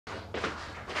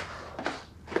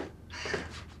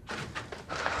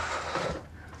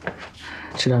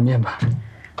吃点面吧。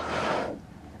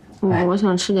我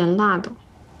想吃点辣的。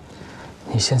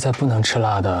你现在不能吃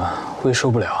辣的，胃受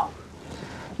不了。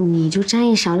你就沾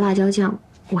一勺辣椒酱，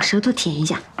我舌头舔一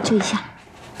下，就一下。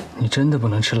你真的不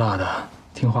能吃辣的，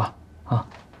听话啊。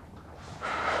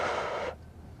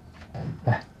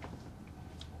来，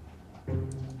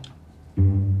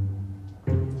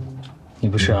你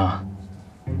不吃啊？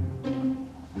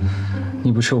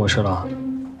你不吃，我吃了。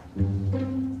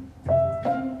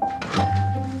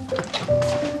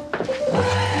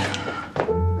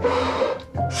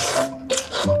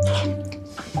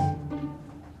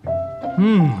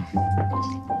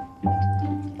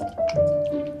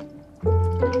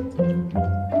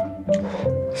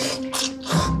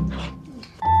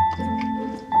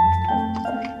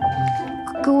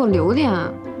给我留点。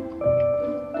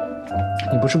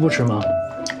你不是不吃吗？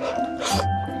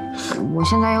我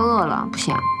现在又饿了，不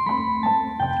行。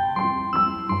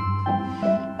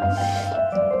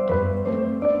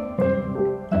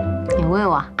你喂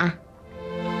我啊。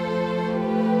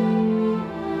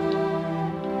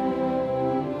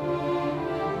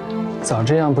早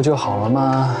这样不就好了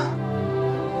吗？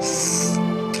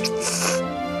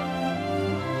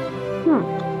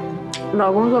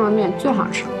老公做的面最好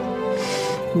吃。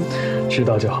知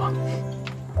道就好。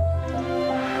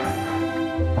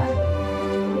来，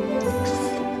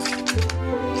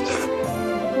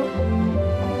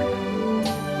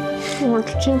我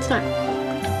吃青菜。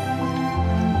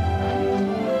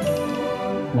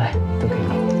来，都给你。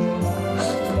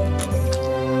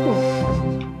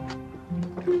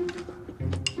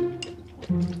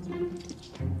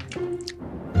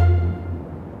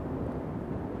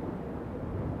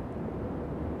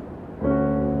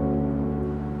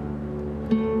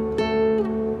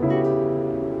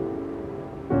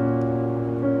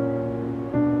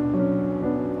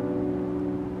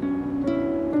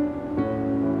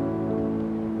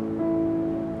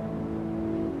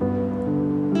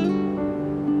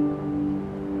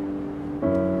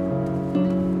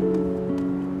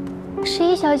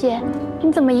11小姐，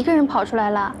你怎么一个人跑出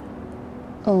来了？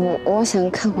我想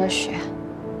看会儿雪。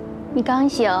你刚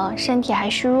醒，身体还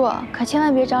虚弱，可千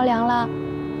万别着凉了。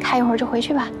看一会儿就回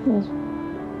去吧。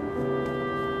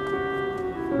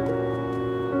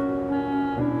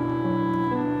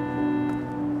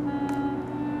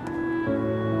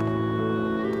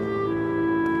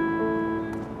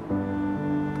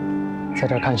在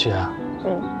这儿看雪啊？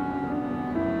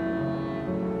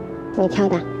你挑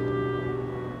的。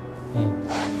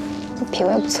品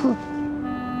味不错。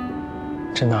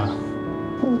真的？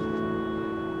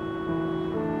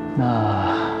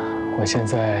那我现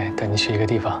在带你去一个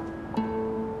地方。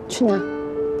去哪？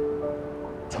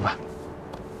走吧。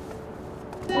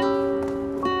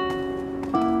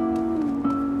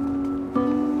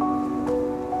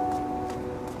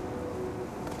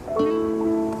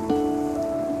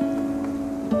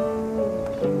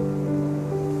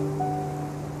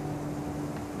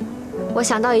我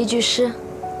想到一句诗。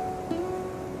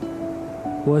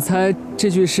我猜这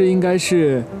句诗应该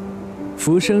是“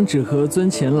浮生只合尊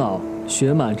前老，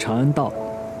雪满长安道”。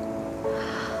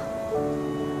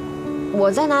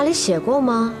我在哪里写过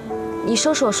吗？你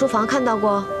收拾我书房看到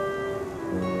过？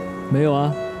没有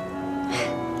啊。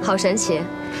好神奇，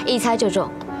一猜就中。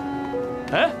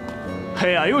哎，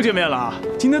嘿呀，又见面了！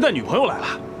今天带女朋友来了，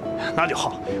那就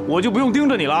好，我就不用盯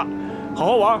着你了，好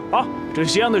好玩啊！这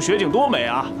西安的雪景多美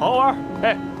啊，好好玩！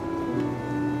哎。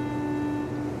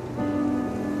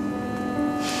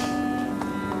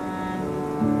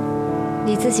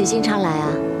你自己经常来啊？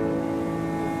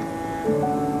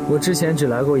我之前只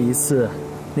来过一次，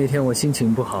那天我心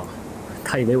情不好，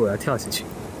他以为我要跳下去。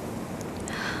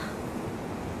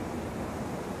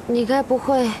你该不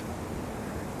会……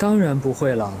当然不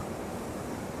会了。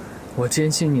我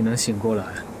坚信你能醒过来，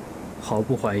毫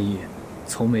不怀疑，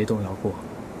从没动摇过。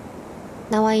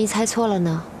那万一猜错了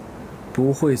呢？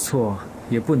不会错，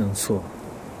也不能错。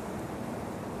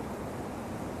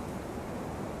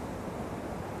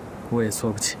我也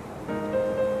错不起。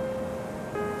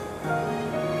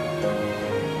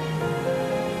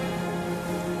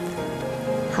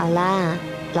好啦，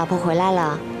老婆回来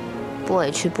了，不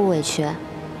委屈不委屈。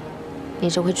你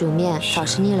这会煮面，早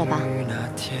吃腻了吧？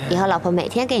以后老婆每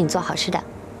天给你做好吃的。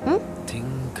定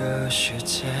格时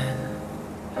间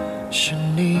是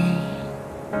你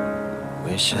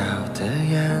微笑的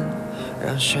眼，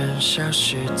让喧嚣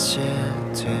世界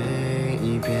蜕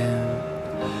一遍。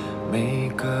每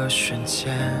个瞬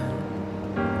间，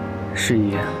诗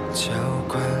怡，浇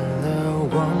灌了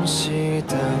往昔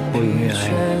的我永远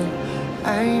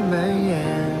爱蔓延，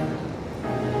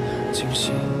庆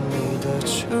幸你的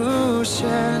出现，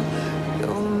有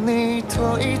你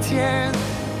多一天。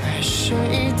爱深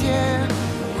一点，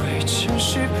汇成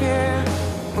诗篇，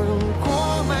吻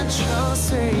过漫长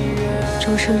岁月。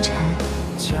周生辰，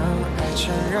将爱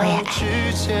缠绕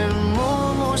指尖，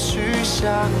默默许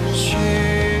下许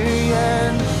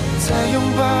愿，再拥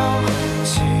抱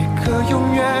几个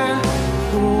永远，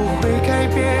不会改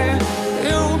变，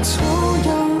用同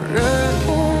样热烈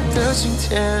的今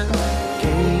天，给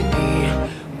你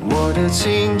我的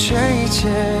情这一切，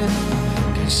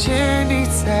感谢你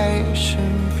在身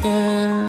边。